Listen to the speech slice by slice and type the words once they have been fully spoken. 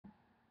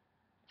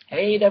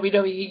Hey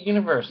WWE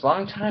Universe,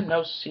 long time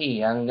no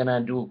see. I'm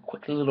gonna do a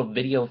quick little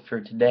video for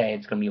today.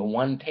 It's gonna be a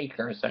one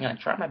taker, so I'm gonna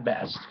try my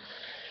best.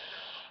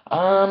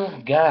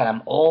 God,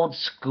 I'm old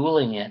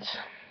schooling it.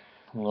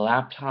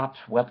 Laptop,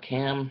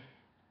 webcam,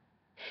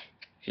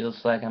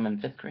 feels like I'm in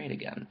 5th grade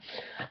again.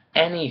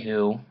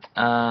 Anywho,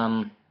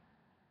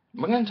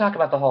 we're gonna talk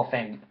about the Hall of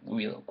Fame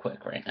real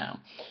quick right now.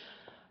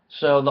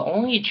 So the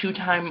only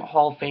two-time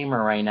Hall of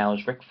Famer right now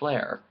is Ric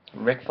Flair.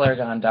 Ric Flair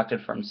got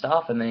inducted for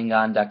himself, and then he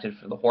got inducted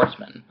for the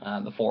Horsemen,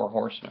 the Four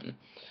Horsemen.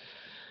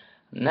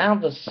 Now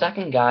the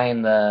second guy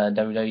in the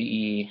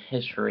WWE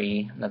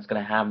history that's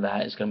going to have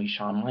that is going to be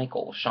Shawn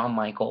Michaels. Shawn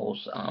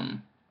Michaels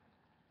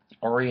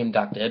already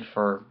inducted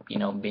for,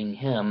 being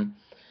him,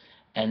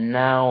 and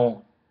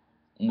now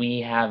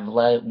we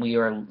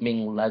are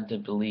being led to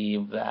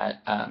believe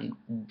that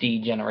D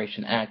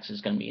Generation X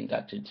is going to be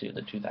inducted to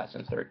the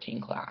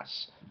 2013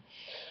 class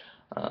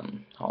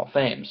Hall of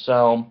Fame.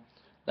 So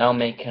that'll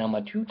make him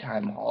a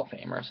two-time Hall of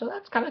Famer. So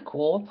that's kind of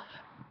cool.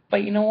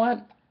 But you know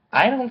what?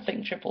 I don't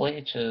think Triple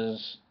H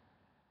is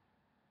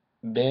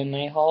been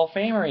a Hall of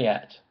Famer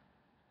yet.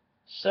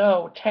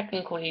 So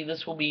technically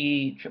this will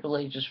be Triple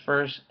H's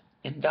first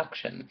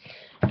induction.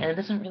 And it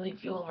doesn't really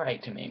feel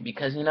right to me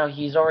because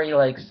he's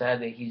already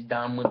said that he's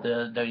done with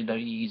the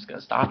WWE, he's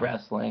gonna stop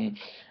wrestling,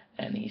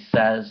 and he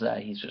says that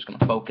he's just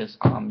gonna focus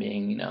on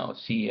being,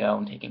 CEO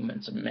and taking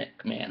Vince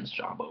McMahon's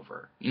job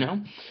over,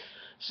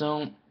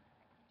 So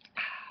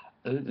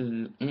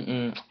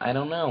I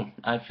don't know.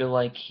 I feel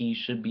like he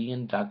should be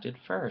inducted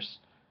first.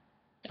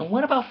 And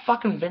what about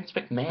fucking Vince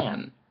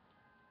McMahon?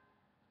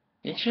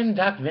 You should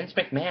induct Vince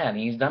McMahon.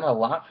 He's done a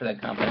lot for the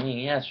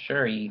company. Yes,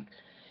 sure, he's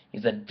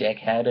a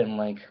dickhead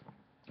and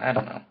I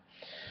don't know.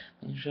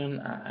 You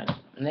shouldn't.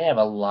 They have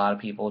a lot of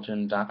people to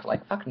induct,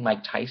 like fucking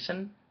Mike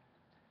Tyson.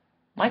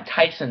 Mike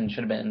Tyson should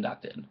have been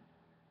inducted.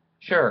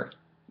 Sure,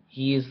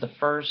 he is the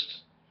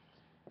first.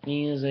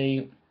 He is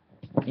a.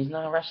 He's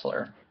not a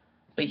wrestler,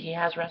 but he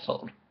has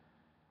wrestled.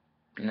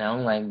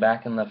 Like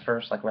back in the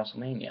first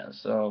WrestleMania.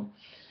 So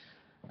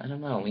I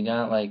don't know. We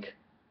got like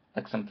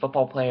some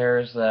football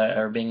players that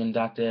are being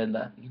inducted.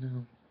 That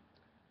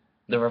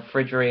the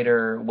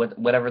refrigerator,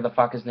 whatever the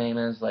fuck his name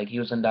is, he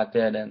was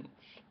inducted and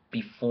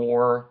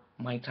before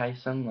Mike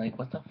Tyson.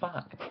 What the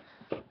fuck?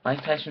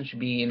 Mike Tyson should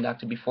be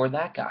inducted before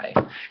that guy.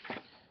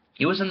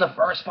 He was in the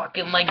first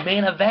fucking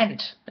main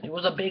event. It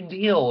was a big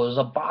deal. It was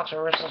a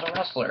boxer versus a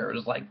wrestler. It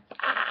was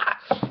ah.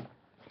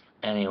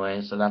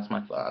 Anyway, so that's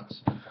my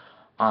thoughts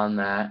on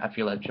that. I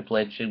feel like Triple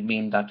H should be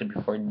inducted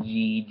before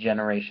G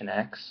Generation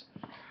X.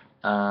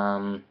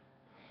 And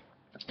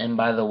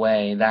by the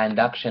way, that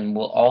induction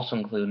will also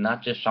include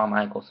not just Shawn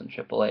Michaels and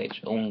Triple H.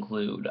 It will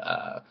include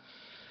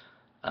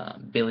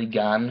Billy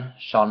Gunn,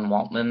 Sean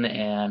Waltman,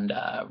 and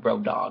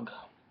Road Dogg.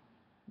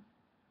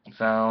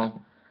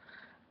 So,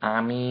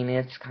 I mean,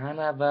 it's kind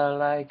of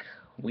a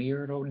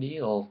weird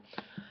ordeal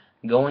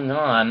going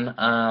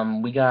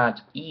on. We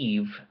got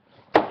Eve.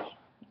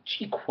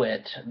 She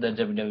quit the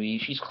WWE.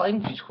 She's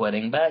claiming she's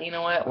quitting, but you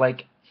know what?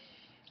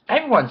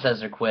 Everyone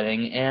says they're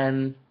quitting,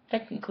 and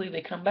technically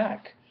they come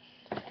back.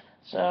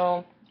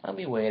 So I'll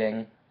be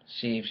waiting,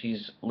 see if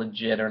she's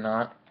legit or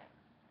not.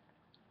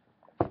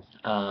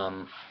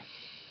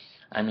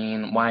 I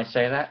mean, why I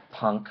say that?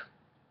 Punk.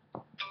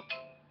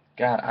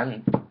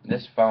 God,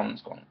 this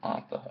phone's going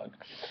off the hook.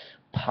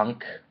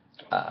 Punk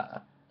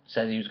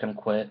said he was gonna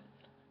quit,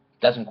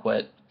 doesn't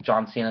quit.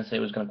 John Cena said he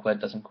was gonna quit,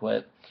 doesn't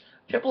quit.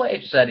 Triple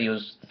H said he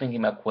was thinking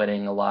about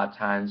quitting a lot of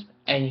times,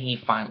 and he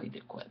finally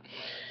did quit.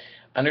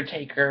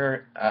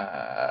 Undertaker,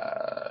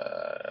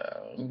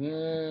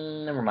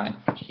 never mind.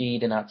 He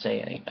did not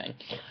say anything.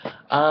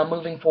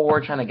 Moving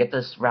forward, trying to get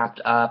this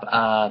wrapped up,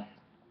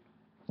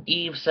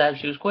 Eve said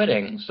she was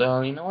quitting, so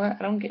you know what?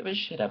 I don't give a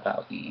shit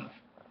about Eve.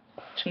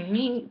 To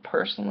me,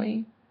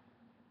 personally,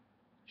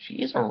 she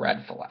is a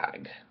red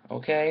flag,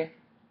 okay?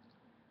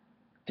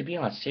 To be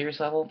on a serious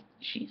level,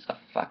 she's a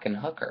fucking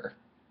hooker.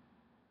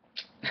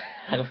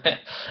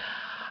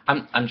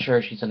 I'm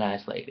sure she's a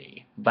nice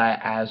lady, but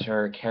as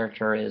her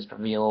character is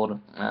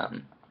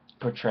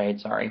portrayed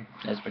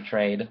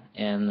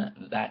in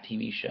that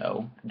TV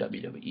show,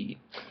 WWE,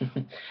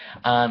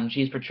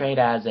 she's portrayed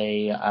as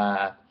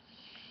a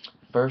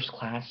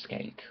first-class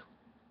skank.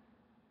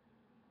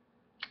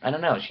 I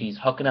don't know, she's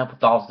hooking up with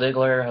Dolph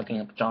Ziggler, hooking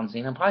up with John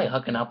Cena, probably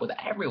hooking up with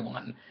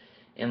everyone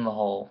in the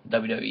whole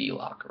WWE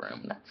locker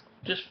room. That's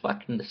just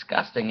fucking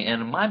disgusting.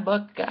 And in my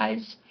book,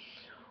 guys,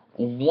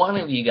 one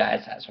of you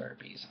guys has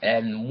herpes,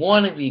 and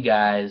one of you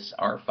guys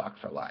are fucked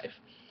for life.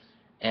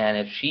 And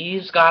if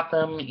she's got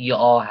them, you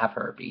all have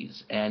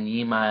herpes, and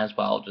you might as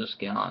well just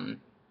get on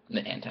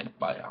the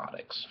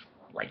antibiotics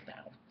right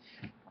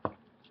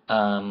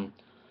now.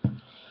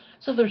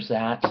 So there's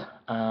that.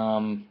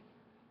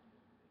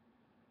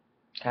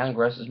 Kind of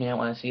grosses me out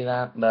when I see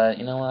that, but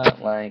you know what?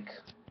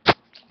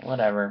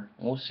 Whatever.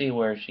 We'll see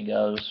where she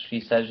goes.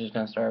 She says she's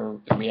gonna start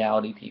a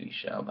reality TV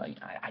show, but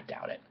I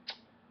doubt it.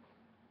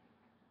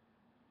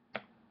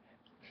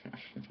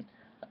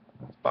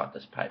 Bought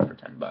this pipe for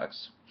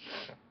 $10.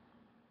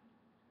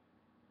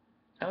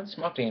 I haven't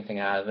smoked anything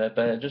out of it,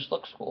 but it just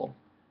looks cool.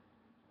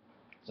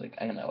 It's like,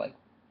 I don't know, like,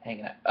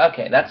 hanging out.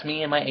 Okay, that's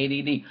me and my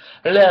ADD.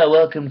 Hello,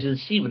 welcome to the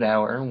Steven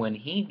Hour, when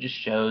he just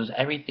shows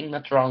everything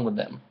that's wrong with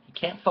him. He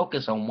can't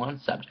focus on one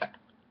subject.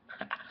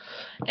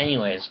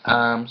 Anyways,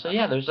 so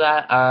yeah, there's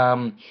that.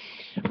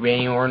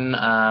 Randy Orton,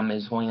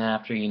 is going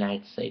after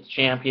United States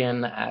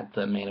Champion at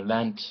the main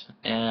event,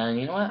 and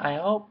you know what, I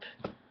hope,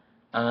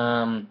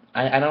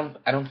 I don't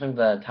think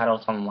the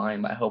title's on the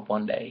line, but I hope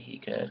one day he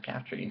could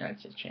capture the United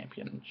States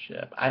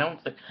Championship. I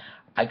don't think,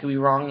 I could be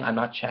wrong, I'm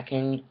not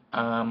checking,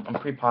 I'm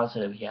pretty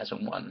positive he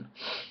hasn't won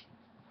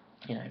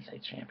United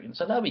States Champion,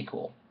 so that'd be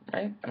cool,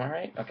 right? Am I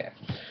right? Okay.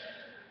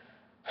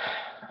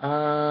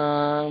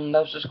 That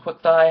was just a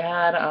quick thought I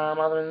had.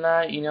 Other than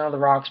that, you know, The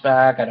Rock's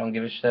back. I don't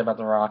give a shit about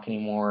The Rock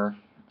anymore,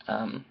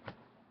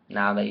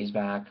 now that he's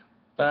back.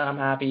 But I'm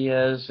happy he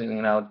is,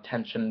 you know,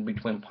 tension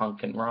between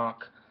Punk and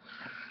Rock.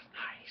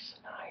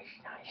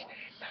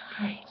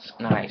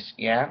 Nice.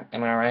 Yeah,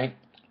 am I right?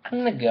 I'm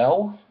gonna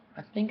go.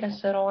 I think I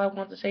said all I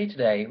want to say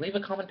today. Leave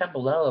a comment down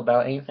below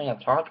about anything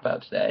I've talked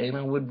about today, and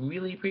I would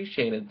really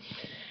appreciate it.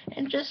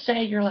 And just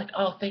say you're like,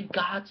 oh, thank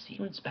God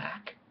Steven's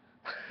back.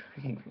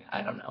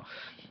 I don't know.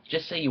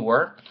 Just say you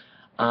were.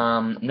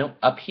 Nope.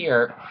 Up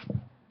here,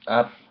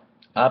 is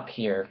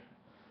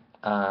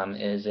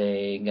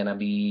gonna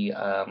be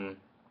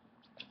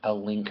a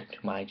link to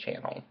my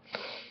channel,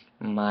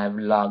 my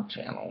vlog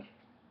channel,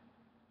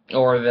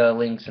 or the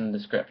links in the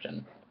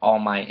description. All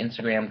my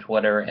Instagram,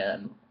 Twitter,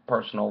 and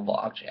personal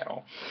vlog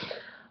channel.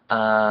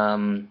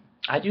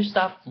 I do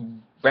stuff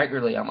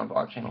regularly on my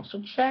vlog channel,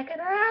 so check it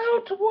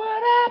out.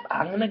 What up?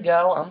 I'm gonna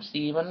go. I'm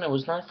Steven. It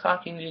was nice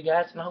talking to you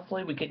guys, and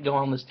hopefully we could go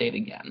on this date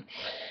again.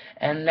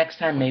 And next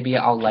time, maybe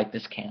I'll light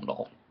this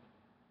candle,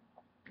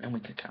 and we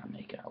could kind of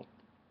make out.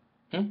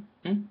 Okay,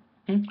 I'm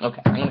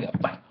gonna go.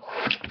 Bye.